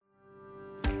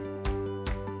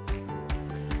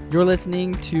You're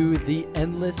listening to The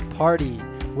Endless Party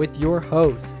with your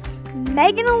hosts,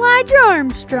 Megan Elijah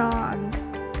Armstrong.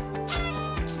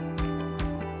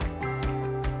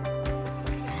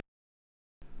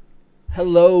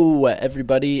 Hello,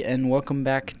 everybody, and welcome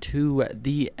back to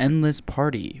The Endless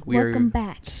Party. Welcome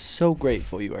back. So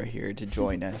grateful you are here to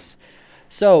join us.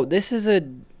 So, this is a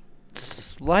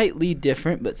slightly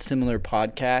different but similar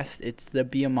podcast. It's the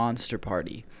Be a Monster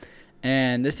Party.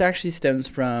 And this actually stems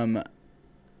from,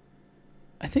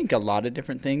 I think, a lot of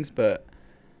different things, but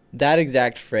that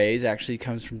exact phrase actually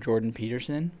comes from Jordan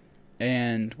Peterson.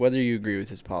 And whether you agree with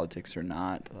his politics or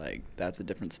not, that's a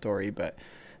different story, but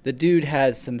the dude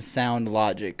has some sound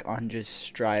logic on just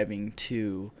striving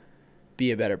to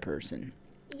be a better person.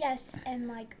 Yes,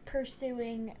 and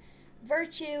pursuing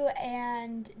virtue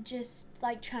and just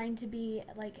trying to be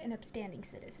an upstanding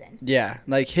citizen. Yeah,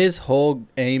 his whole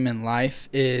aim in life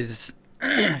is,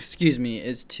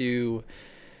 is to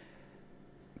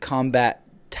combat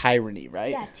tyranny,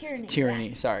 right? Yeah, tyranny. Tyranny,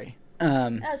 yeah. sorry.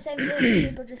 Same thing.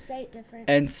 People just say it different.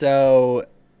 And so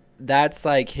that's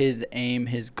his aim,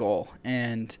 his goal.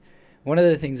 And one of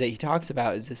the things that he talks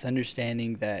about is this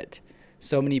understanding that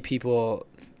so many people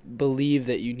believe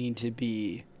that you need to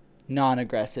be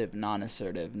non-aggressive,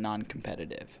 non-assertive,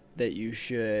 non-competitive, that you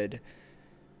should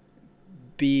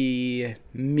be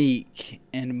meek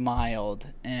and mild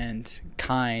and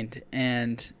kind.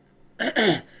 And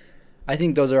I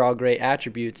think those are all great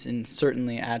attributes and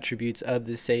certainly attributes of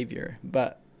the Savior.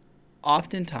 But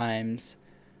oftentimes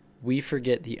we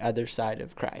forget the other side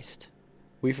of Christ.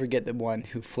 We forget the one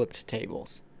who flipped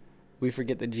tables. We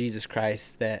forget the Jesus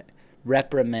Christ that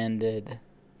reprimanded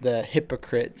the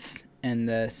hypocrites and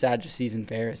the Sadducees and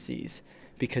Pharisees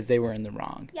because they were in the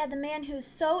wrong. Yeah, the man who's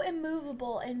so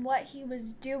immovable in what he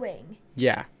was doing.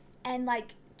 Yeah. And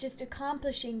just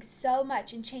accomplishing so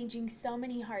much and changing so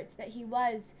many hearts that he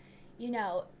was,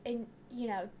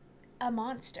 a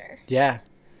monster. Yeah.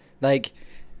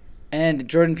 And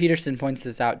Jordan Peterson points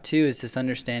this out too, is this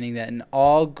understanding that in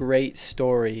all great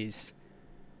stories,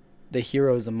 the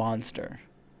hero is a monster.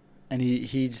 And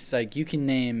he's you can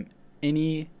name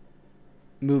any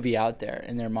movie out there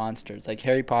and they're monsters. Like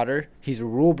Harry Potter, he's a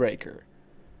rule breaker,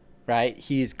 right?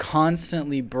 He's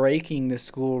constantly breaking the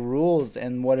school rules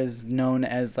and what is known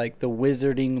as the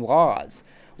wizarding laws.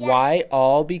 Yeah. Why?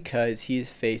 All because he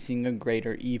is facing a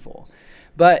greater evil.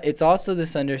 But it's also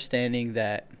this understanding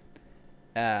that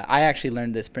I actually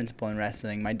learned this principle in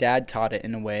wrestling. My dad taught it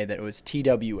in a way that it was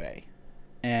TWA.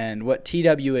 And what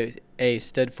TWA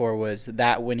stood for was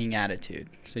that winning attitude.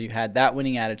 So you had that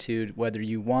winning attitude, whether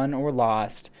you won or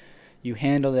lost, you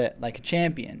handled it like a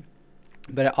champion.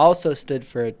 But it also stood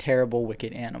for a terrible,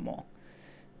 wicked animal.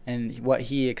 And what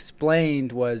he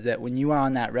explained was that when you are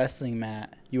on that wrestling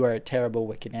mat, you are a terrible,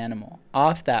 wicked animal.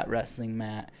 Off that wrestling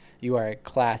mat, you are a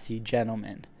classy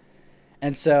gentleman.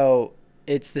 And so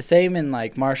it's the same in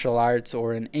martial arts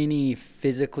or in any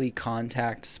physically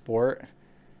contact sport,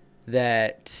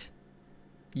 that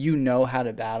you know how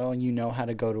to battle and you know how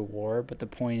to go to war, but the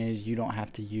point is you don't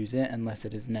have to use it unless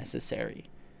it is necessary.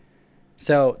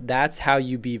 So that's how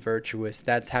you be virtuous.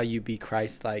 That's how you be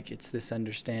Christ-like. It's this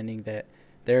understanding that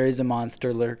there is a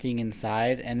monster lurking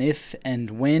inside, and if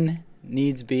and when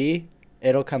needs be,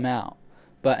 it'll come out.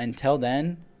 But until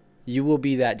then, you will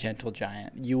be that gentle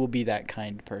giant. You will be that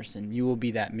kind person. You will be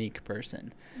that meek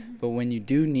person. Mm-hmm. But when you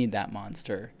do need that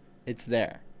monster, it's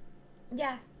there.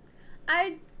 Yeah.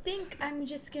 I think I'm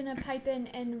just going to pipe in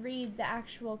and read the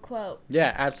actual quote.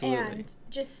 Yeah, absolutely. And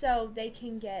just so they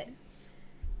can get,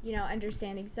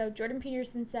 understanding. So Jordan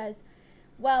Peterson says,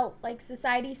 well,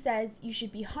 society says you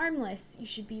should be harmless, you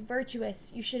should be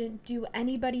virtuous, you shouldn't do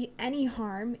anybody any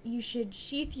harm, you should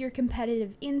sheath your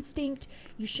competitive instinct,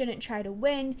 you shouldn't try to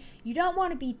win, you don't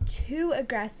want to be too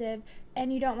aggressive,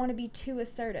 and you don't want to be too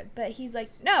assertive. But he's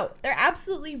no, they're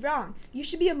absolutely wrong. You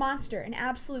should be a monster, an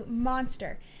absolute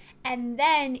monster. And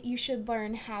then you should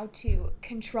learn how to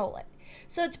control it.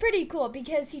 So it's pretty cool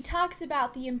because he talks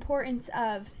about the importance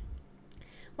of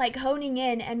honing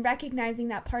in and recognizing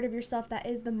that part of yourself that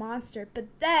is the monster. But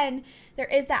then there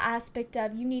is that aspect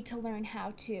of you need to learn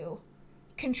how to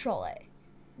control it,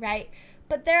 right?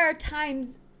 But there are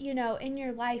times, in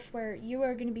your life where you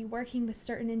are going to be working with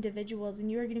certain individuals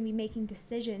and you are going to be making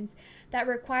decisions that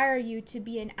require you to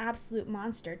be an absolute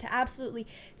monster, to absolutely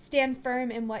stand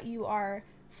firm in what you are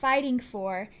fighting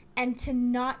for and to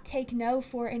not take no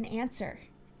for an answer.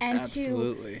 And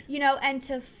absolutely. And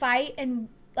to fight and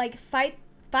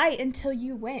fight until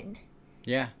you win.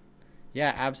 Yeah,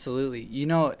 absolutely.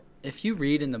 If you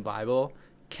read in the Bible,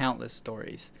 countless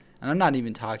stories, and I'm not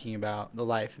even talking about the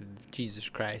life of Jesus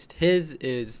Christ. His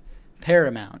is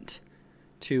paramount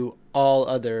to all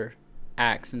other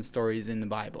acts and stories in the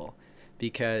Bible,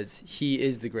 because he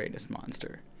is the greatest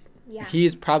monster. Yeah. He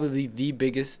is probably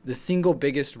the single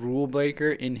biggest rule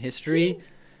breaker in history,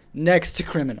 next to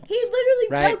criminals. He literally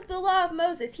right? broke the law of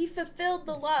Moses. He fulfilled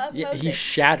the law of Moses. He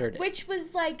shattered it. Which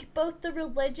was like both the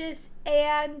religious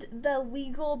and the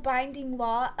legal binding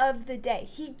law of the day.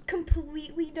 He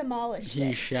completely demolished it.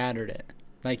 He shattered it.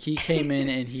 Like, he came in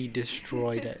and he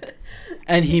destroyed it.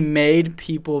 And he made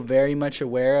people very much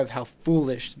aware of how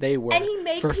foolish they were and he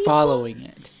made for people following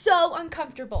it. so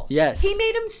uncomfortable. Yes. He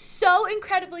made them so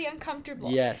incredibly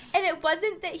uncomfortable. Yes. And it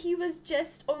wasn't that he was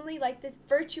just only like this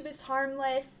virtuous,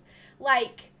 harmless,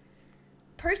 like,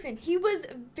 person. He was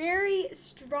very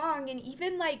strong, and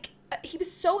even like he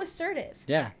was so assertive.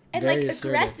 Yeah. And very like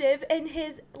assertive. aggressive in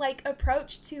his like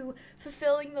approach to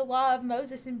fulfilling the law of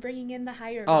Moses and bringing in the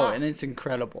higher Oh, law. and it's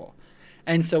incredible.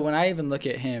 And so when I even look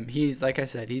at him, he's, like I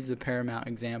said, he's the paramount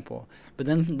example. But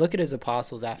then look at his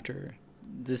apostles after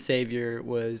the Savior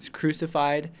was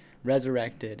crucified,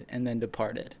 resurrected, and then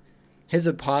departed. His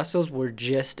apostles were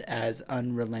just as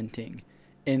unrelenting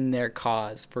in their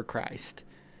cause for Christ.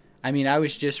 I mean, I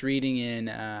was just reading in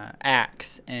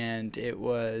Acts, and it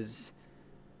was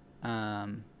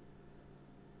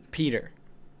Peter.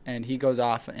 And he goes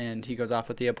off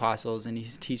with the apostles, and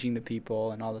he's teaching the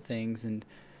people and all the things, and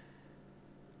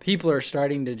people are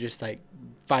starting to just like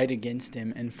fight against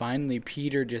him, and finally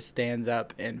Peter just stands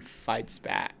up and fights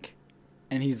back.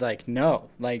 And he's like, no,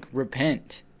 like,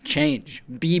 repent, change,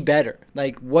 be better.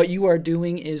 Like, what you are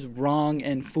doing is wrong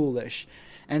and foolish.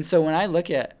 And so when I look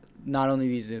at not only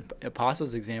these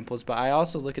apostles examples, but I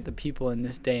also look at the people in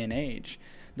this day and age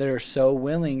that are so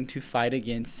willing to fight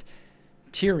against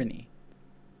tyranny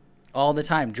all the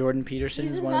time. Jordan Peterson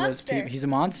is one of those people. He's a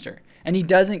monster. And he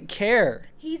doesn't care.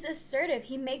 He's assertive.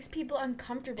 He makes people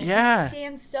uncomfortable. Yeah. He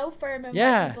stands so firm in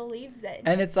Yeah. what he believes in.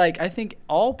 And it's like, I think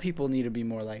all people need to be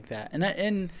more like that.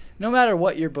 And no matter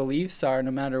what your beliefs are,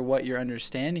 no matter what your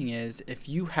understanding is, if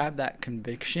you have that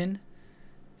conviction,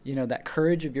 you know, that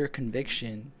courage of your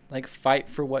conviction, like, fight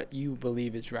for what you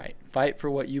believe is right. Fight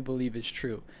for what you believe is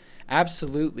true.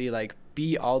 Absolutely, like,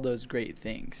 be all those great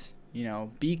things. You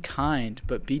know, be kind,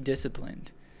 but be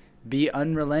disciplined. Be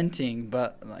unrelenting,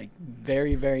 but like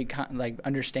very, very like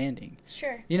understanding.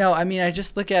 Sure. You know, I mean, I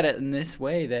just look at it in this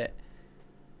way that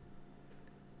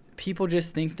people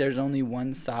just think there's only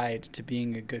one side to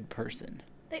being a good person.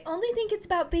 They only think it's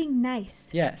about being nice.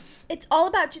 Yes. It's all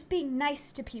about just being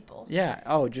nice to people. Yeah.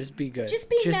 Oh, just be good. Just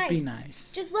be nice. Be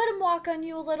nice. Just let them walk on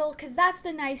you a little, because that's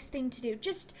the nice thing to do.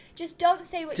 Just don't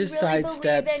say what just you really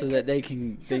sidestep believe in, so that they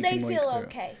can so they they can feel work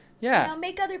through. okay. Yeah. You know,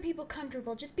 make other people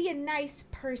comfortable. Just be a nice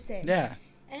person. Yeah.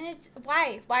 And it's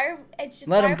it's just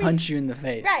let them punch you in the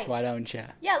face. Right. Why don't you?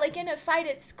 Yeah, like in a fight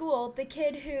at school, the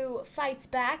kid who fights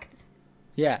back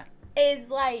Yeah. is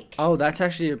like... Oh, that's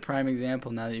actually a prime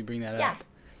example now that you bring that Yeah. up.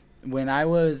 When I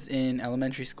was in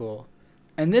elementary school,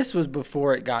 and this was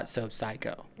before it got so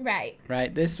psycho. Right.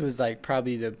 Right? This was like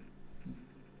probably the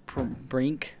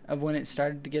brink of when it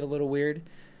started to get a little weird.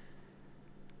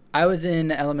 I was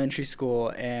in elementary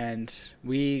school, and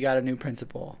we got a new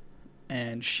principal,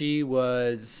 and she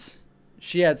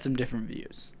had some different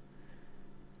views.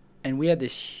 And we had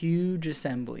this huge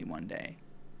assembly one day.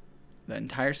 The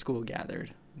entire school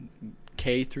gathered,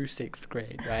 K through 6th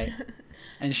grade, right?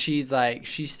 And she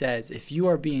says, if you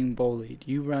are being bullied,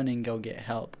 you run and go get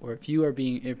help. Or if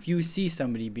you see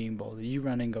somebody being bullied, you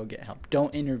run and go get help.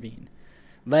 Don't intervene.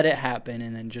 Let it happen,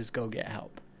 and then just go get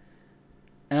help.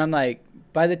 And I'm like,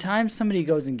 by the time somebody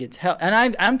goes and gets help, and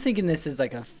I'm thinking this is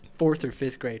like a 4th or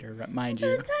 5th grader, mind you.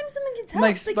 By the time someone gets help,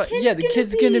 Like, the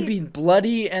kid's gonna be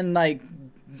bloody and like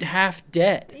half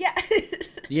dead. Yeah.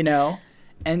 You know?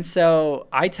 And so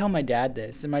I tell my dad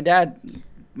this, and my dad,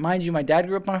 mind you, my dad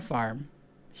grew up on a farm.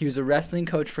 He was a wrestling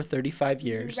coach for 35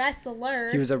 years.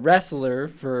 Wrestler. He was a wrestler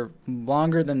for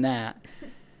longer than that.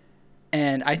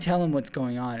 And I tell him what's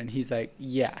going on, and he's like,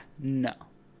 yeah, no.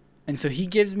 And so he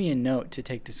gives me a note to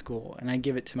take to school, and I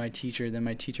give it to my teacher. Then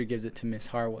my teacher gives it to Miss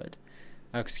Harwood.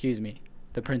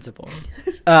 The principal.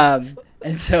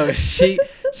 And so she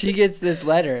gets this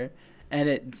letter, and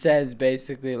it says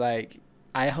basically like,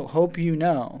 I hope you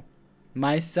know,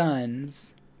 my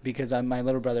sons, because my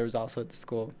little brother was also at the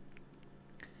school,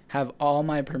 have all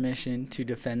my permission to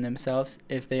defend themselves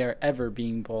if they are ever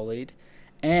being bullied,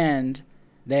 and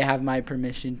they have my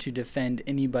permission to defend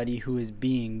anybody who is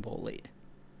being bullied,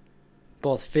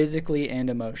 both physically and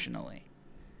emotionally.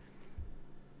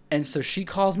 And so she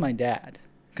calls my dad,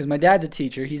 because my dad's a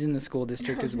teacher. He's in the school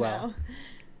district as well. No.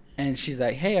 And she's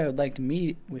like, hey, I would like to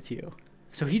meet with you.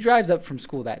 So he drives up from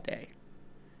school that day.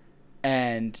 And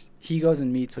And he goes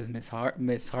and meets with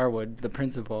Miss Harwood, the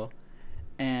principal,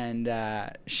 and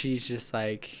she's just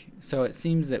like, so it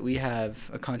seems that we have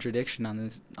a contradiction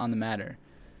on the matter.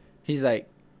 He's like,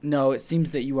 no, it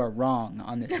seems that you are wrong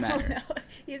on this matter. No,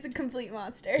 he's a complete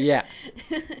monster. Yeah.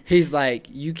 He's like,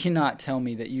 you cannot tell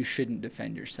me that you shouldn't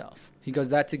defend yourself. He goes,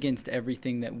 that's against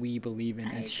everything that we believe in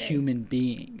as human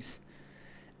beings.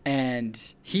 And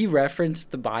he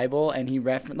referenced the Bible, and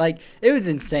it was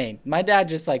insane. My dad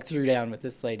just like threw down with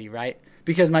this lady, right?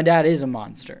 Because my dad is a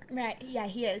monster. Right. Yeah,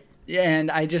 he is.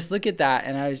 And I just look at that,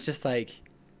 and I was just like,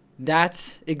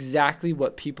 that's exactly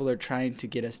what people are trying to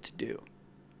get us to do.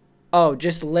 Oh,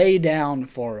 just lay down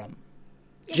for him.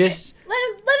 Yeah, just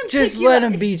let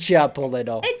him beat you up a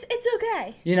little. It's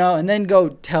okay. You know, and then go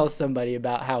tell somebody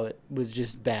about how it was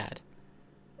just bad.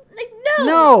 Like, no.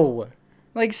 No.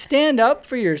 Like, stand up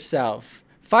for yourself.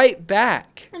 Fight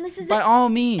back. And this is by all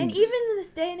means. And even in this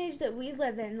day and age that we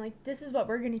live in, like, this is what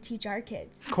we're going to teach our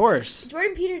kids. Of course.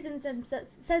 Jordan Peterson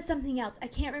says something else. I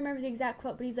can't remember the exact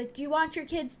quote, but he's like, do you want your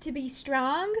kids to be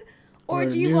strong? Or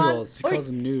do you noodles. want... He calls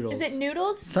them noodles. Is it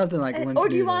noodles? Something like limp Or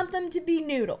do you noodles. want them to be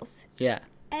noodles? Yeah.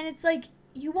 And it's like,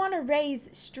 you want to raise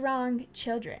strong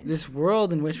children. This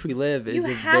world in which we live is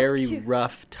a very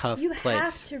rough, tough place. You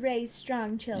have to raise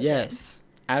strong children. Yes,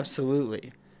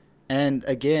 absolutely. And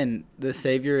again, the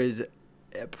Savior is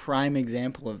a prime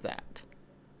example of that.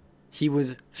 He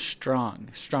was strong,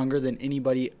 stronger than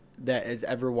anybody that has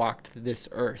ever walked this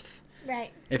earth.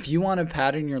 Right. If you want to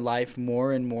pattern your life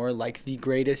more and more like the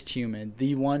greatest human,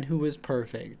 the one who was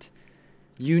perfect,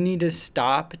 you need to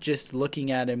stop just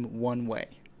looking at him one way.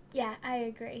 Yeah, I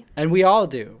agree. And we all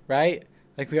do, right?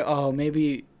 Like,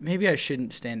 maybe I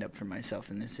shouldn't stand up for myself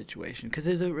in this situation, because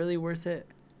is it really worth it?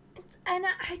 And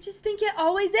I just think it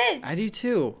always is. I do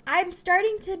too. I'm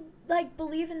starting to, like,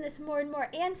 believe in this more and more.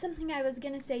 And something I was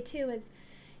going to say, too, is,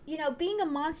 you know, being a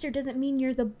monster doesn't mean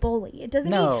you're the bully. It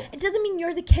doesn't mean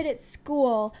you're the kid at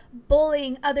school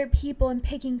bullying other people and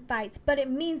picking fights. But it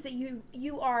means that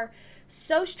you are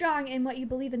so strong in what you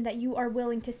believe in that you are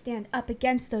willing to stand up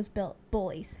against those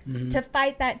bullies, to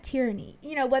fight that tyranny.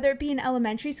 You know, whether it be in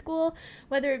elementary school,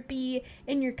 whether it be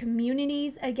in your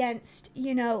communities against,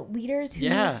 you know, leaders who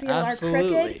you feel are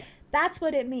crooked. That's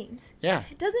what it means. Yeah.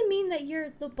 It doesn't mean that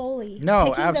you're the bully. No,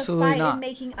 picking absolutely the fight not. And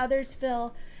making others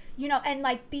feel, you know, and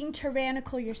like being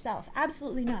tyrannical yourself.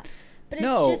 Absolutely not. But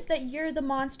it's just that you're the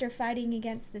monster fighting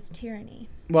against this tyranny.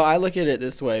 Well, I look at it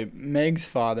this way. Meg's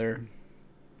father,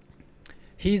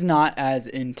 he's not as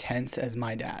intense as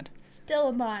my dad. Still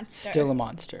a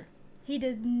monster. He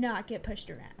does not get pushed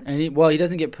around. And he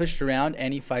doesn't get pushed around,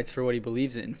 and he fights for what he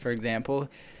believes in. For example,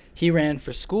 he ran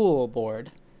for school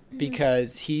board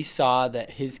because he saw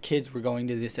that his kids were going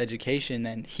to this education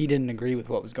and he didn't agree with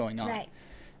what was going on. Right.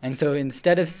 And so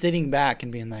instead of sitting back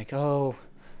and being like, oh,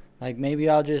 like maybe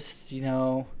I'll just, you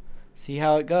know, see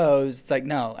how it goes, it's like,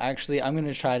 no, actually, I'm going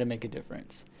to try to make a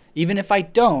difference. Even if I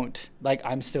don't, like,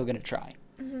 I'm still going to try.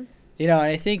 Mm-hmm. You know, and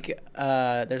I think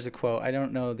there's a quote, I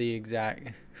don't know the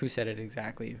exact, who said it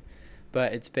exactly,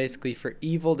 but it's basically, for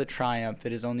evil to triumph,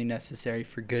 it is only necessary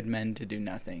for good men to do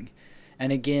nothing.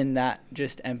 And again, that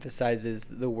just emphasizes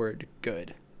the word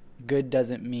good. Good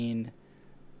doesn't mean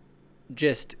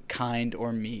just kind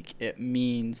or meek. It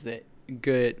means that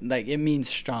good, like, it means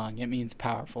strong, it means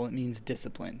powerful, it means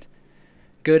disciplined.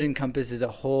 Good encompasses a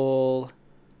whole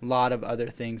lot of other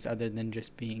things other than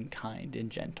just being kind and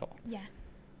gentle. Yeah.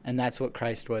 And that's what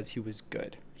Christ was. He was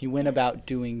good. He went about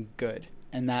doing good.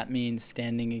 And that means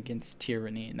standing against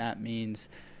tyranny. And that means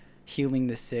healing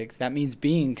the sick. That means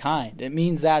being kind. It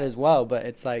means that as well. But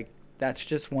it's like, that's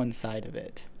just one side of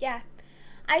it. Yeah.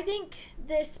 I think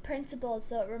this principle,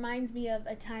 so it reminds me of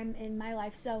a time in my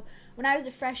life. So when I was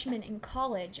a freshman in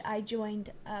college, I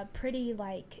joined a pretty,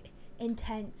 like,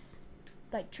 intense,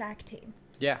 like, track team.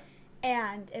 Yeah.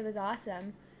 And it was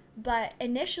awesome. But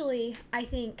initially, I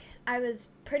think I was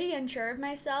pretty unsure of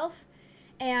myself,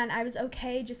 and I was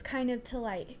okay just kind of to,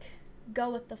 like, go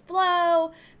with the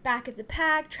flow, back of the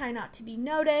pack, try not to be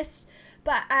noticed.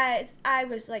 But as I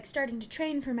was, like, starting to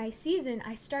train for my season,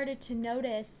 I started to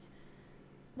notice,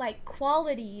 like,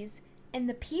 qualities in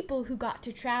the people who got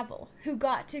to travel, who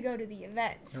got to go to the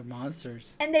events. They're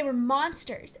monsters. And they were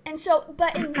monsters. And so,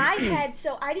 but in my head,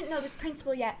 so I didn't know this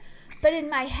principle yet, but in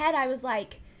my head, I was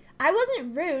like, I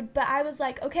wasn't rude, but I was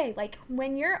like, okay, like,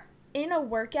 when you're in a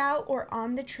workout or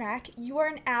on the track, you are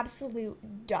an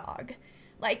absolute dog.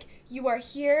 Like, you are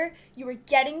here, you are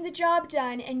getting the job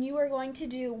done, and you are going to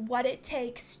do what it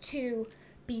takes to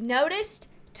be noticed,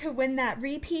 to win that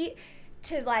repeat,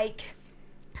 to, like,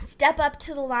 step up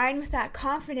to the line with that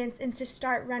confidence and to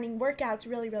start running workouts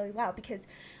really, really well, because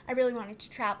I really wanted to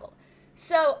travel.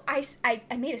 So I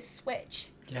made a switch.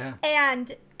 Yeah.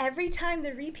 And every time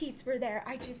the repeats were there,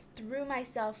 I just threw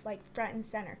myself like front and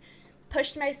center,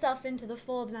 pushed myself into the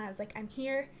fold, and I was like, I'm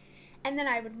here. And then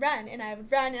I would run, and I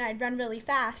would run, and I'd run really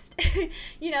fast,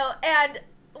 and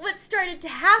what started to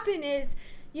happen is,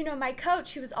 my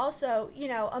coach, who was also,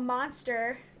 a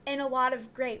monster in a lot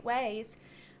of great ways,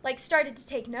 like, started to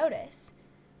take notice,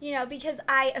 because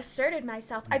I asserted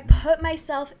myself. I put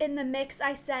myself in the mix.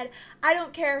 I said, I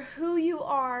don't care who you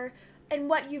are and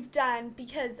what you've done,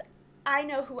 because I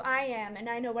know who I am and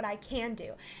I know what I can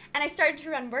do. And I started to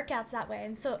run workouts that way.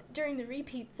 And so during the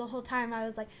repeats, the whole time I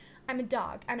was like, I'm a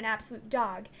dog. I'm an absolute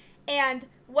dog. And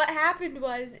what happened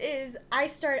was I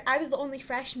was the only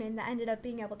freshman that ended up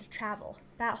being able to travel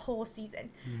that whole season.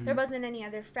 Mm-hmm. There wasn't any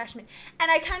other freshmen. And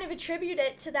I kind of attribute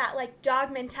it to that, like,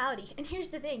 dog mentality. And here's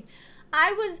the thing.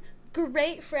 I was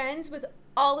great friends with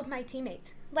all of my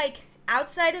teammates. Like,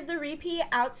 outside of the repeat,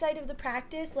 outside of the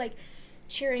practice, like,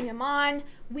 cheering them on.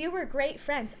 We were great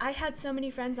friends. I had so many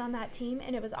friends on that team,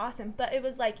 and it was awesome. But it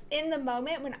was, like, in the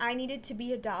moment when I needed to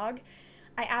be a dog,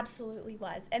 I absolutely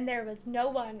was. And there was no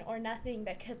one or nothing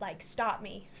that could, like, stop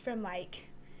me from, like,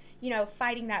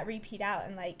 fighting that repeat out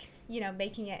and, like,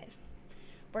 making it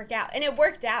work out. And it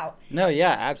worked out. No,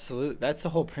 yeah, absolutely. That's the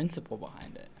whole principle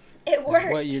behind it. It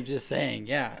worked. What you're just saying,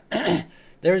 yeah.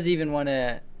 There was even one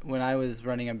when I was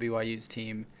running on BYU's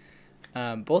team.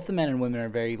 Both the men and women are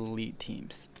very elite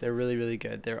teams. They're really, really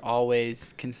good. They're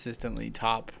always consistently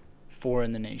top 4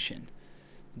 in the nation.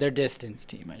 Their distance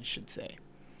team, I should say.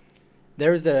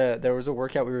 There was a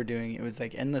workout we were doing. It was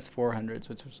like endless 400s,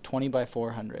 which was 20 by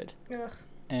 400. Ugh.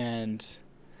 And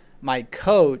my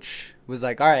coach was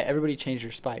like, all right, everybody change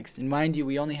your spikes. And mind you,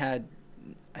 we only had,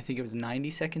 I think it was 90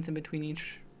 seconds in between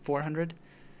each 400.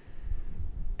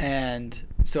 And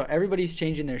so everybody's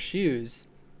changing their shoes.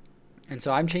 And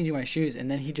so I'm changing my shoes,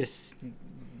 and then he just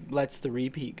lets the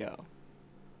repeat go.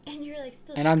 And you're like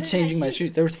still. And I'm changing my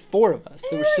shoes. There was 4 of us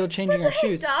that were still changing our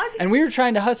shoes, dog? And we were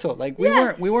trying to hustle. Like we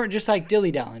weren't just like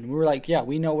dilly dallying. We were like, yeah,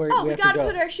 we know where we have to go. Oh, we gotta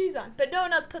put our shoes on, but no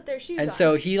one else put their shoes on. And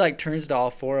so he like turns to all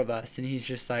 4 of us, and he's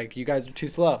just like, you guys are too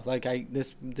slow. Like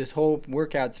this whole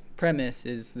workout's premise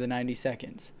is the 90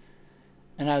 seconds,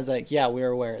 and I was like, yeah, we're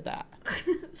aware of that.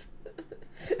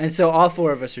 And so all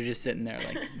 4 of us are just sitting there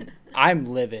like, I'm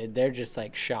livid. They're just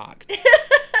like shocked.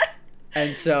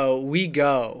 And so we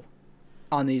go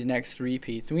on these next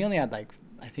repeats. And we only had like,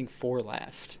 I think 4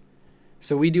 left.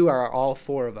 So we do all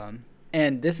 4 of them.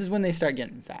 And this is when they start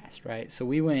getting fast, right? So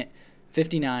we went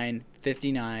 59,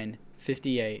 59,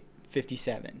 58,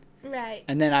 57. Right.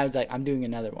 And then I was like, I'm doing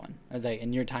another one. I was like,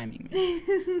 and you're timing me.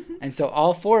 And so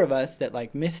all 4 of us that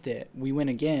like missed it, we went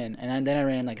again. And then I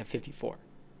ran like a 54.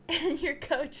 And your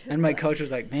coach was and my coach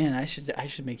was like, man, I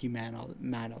should make you mad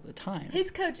all the time. His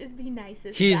coach is the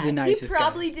nicest He's guy. The nicest guy. He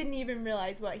probably didn't even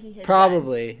realize what he had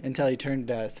Probably, done. until he turned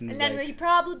to us and was then like... he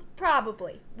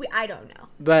probably. I don't know.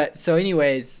 But, so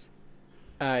anyways,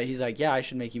 he's like, yeah, I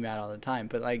should make you mad all the time.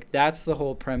 But, like, that's the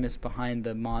whole premise behind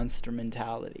the monster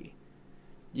mentality.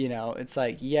 It's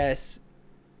like, yes,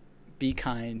 be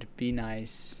kind, be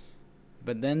nice.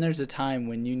 But then there's a time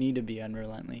when you need to be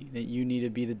unrelenting, that you need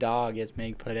to be the dog, as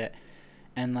Meg put it,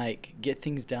 and, like, get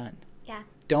things done. Yeah.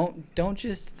 Don't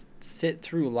just sit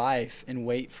through life and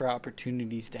wait for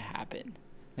opportunities to happen.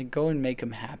 Like, go and make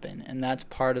them happen. And that's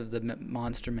part of the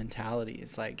monster mentality.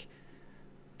 It's like,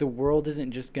 the world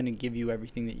isn't just going to give you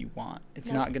everything that you want.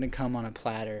 It's not going to come on a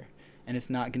platter, and it's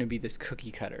not going to be this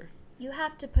cookie cutter. You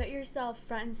have to put yourself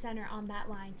front and center on that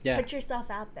line. Yeah. Put yourself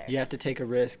out there. You have to take a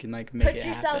risk and, like, make it happen. Put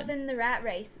yourself in the rat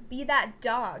race. Be that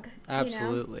dog.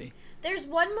 Absolutely. There's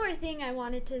one more thing I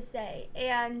wanted to say.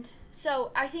 And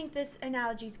so I think this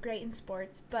analogy is great in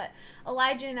sports. But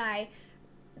Elijah and I,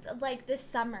 like this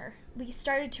summer, we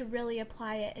started to really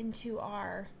apply it into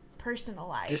our personal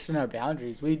lives. Just in our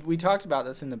boundaries. We talked about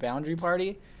this in the boundary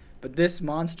party. But this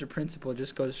monster principle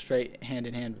just goes straight hand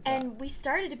in hand with that. And we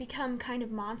started to become kind of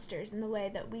monsters in the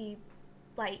way that we,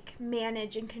 like,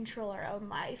 manage and control our own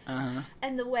life. Uh-huh.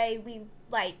 And the way we,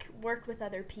 like, work with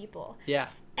other people. Yeah.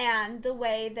 And the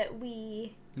way that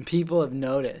we... And people have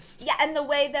noticed. Yeah, and the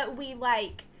way that we,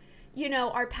 like,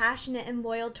 are passionate and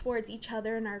loyal towards each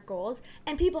other and our goals.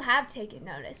 And people have taken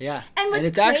notice. Yeah. And what's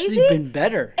it's crazy actually been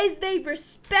better. Is they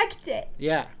respect it.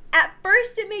 Yeah. At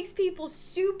first, it makes people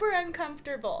super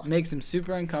uncomfortable. Makes them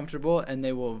super uncomfortable, and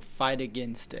they will fight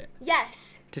against it.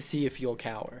 Yes. To see if you'll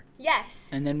cower. Yes.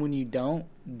 And then when you don't,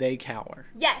 they cower.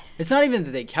 Yes. It's not even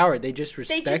that they cower, they just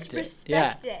respect it. They just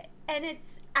respect it. And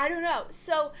it's, I don't know.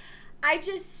 So, I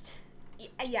just,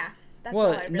 yeah. That's all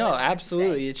I really no, wanted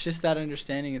absolutely. to say. It's just that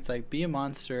understanding. It's like, be a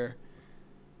monster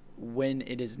when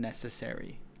it is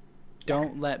necessary.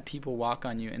 Don't let people walk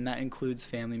on you, and that includes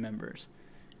family members.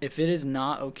 If it is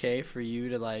not okay for you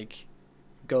to, like,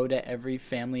 go to every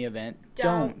family event,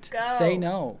 don't. Go. Say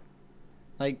no.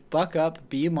 Like, buck up,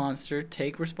 be a monster,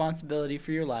 take responsibility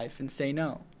for your life, and say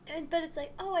no. But it's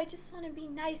like, oh, I just want to be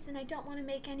nice, and I don't want to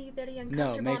make anybody No,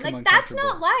 uncomfortable. make them Like, that's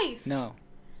uncomfortable. not life. No.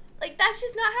 Like, that's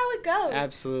just not how it goes.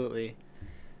 Absolutely.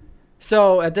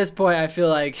 So, at this point, I feel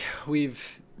like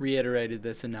we've reiterated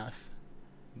this enough.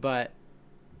 But,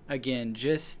 again,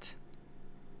 just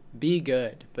be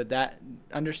good. But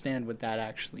understand what that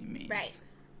actually means. Right.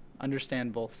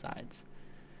 Understand both sides.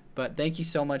 But thank you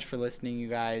so much for listening, you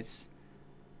guys.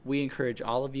 We encourage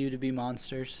all of you to be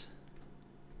monsters.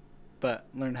 But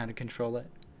learn how to control it,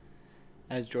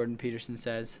 as Jordan Peterson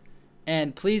says.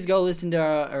 And please go listen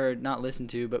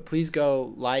to but please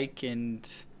go like and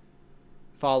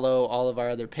follow all of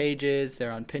our other pages.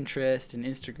 They're on Pinterest and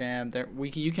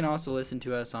Instagram. You can also listen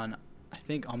to us on, I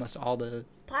think, almost all the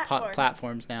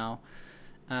platforms now.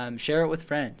 Share it with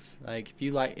friends. Like, if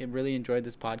you really enjoyed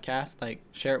this podcast, like,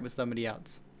 share it with somebody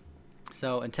else.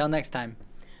 So until next time.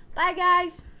 Bye,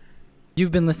 guys.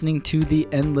 You've been listening to The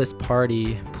Endless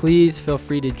Party. Please feel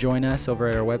free to join us over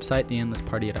at our website,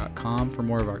 theendlessparty.com, for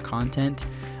more of our content.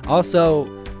 Also,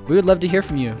 we would love to hear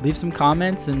from you. Leave some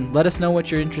comments and let us know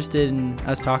what you're interested in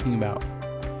us talking about.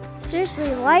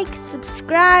 Seriously, like,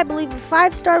 subscribe, leave a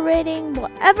 5-star rating,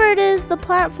 whatever it is the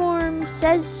platform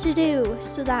says to do,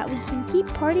 so that we can keep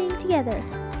partying together.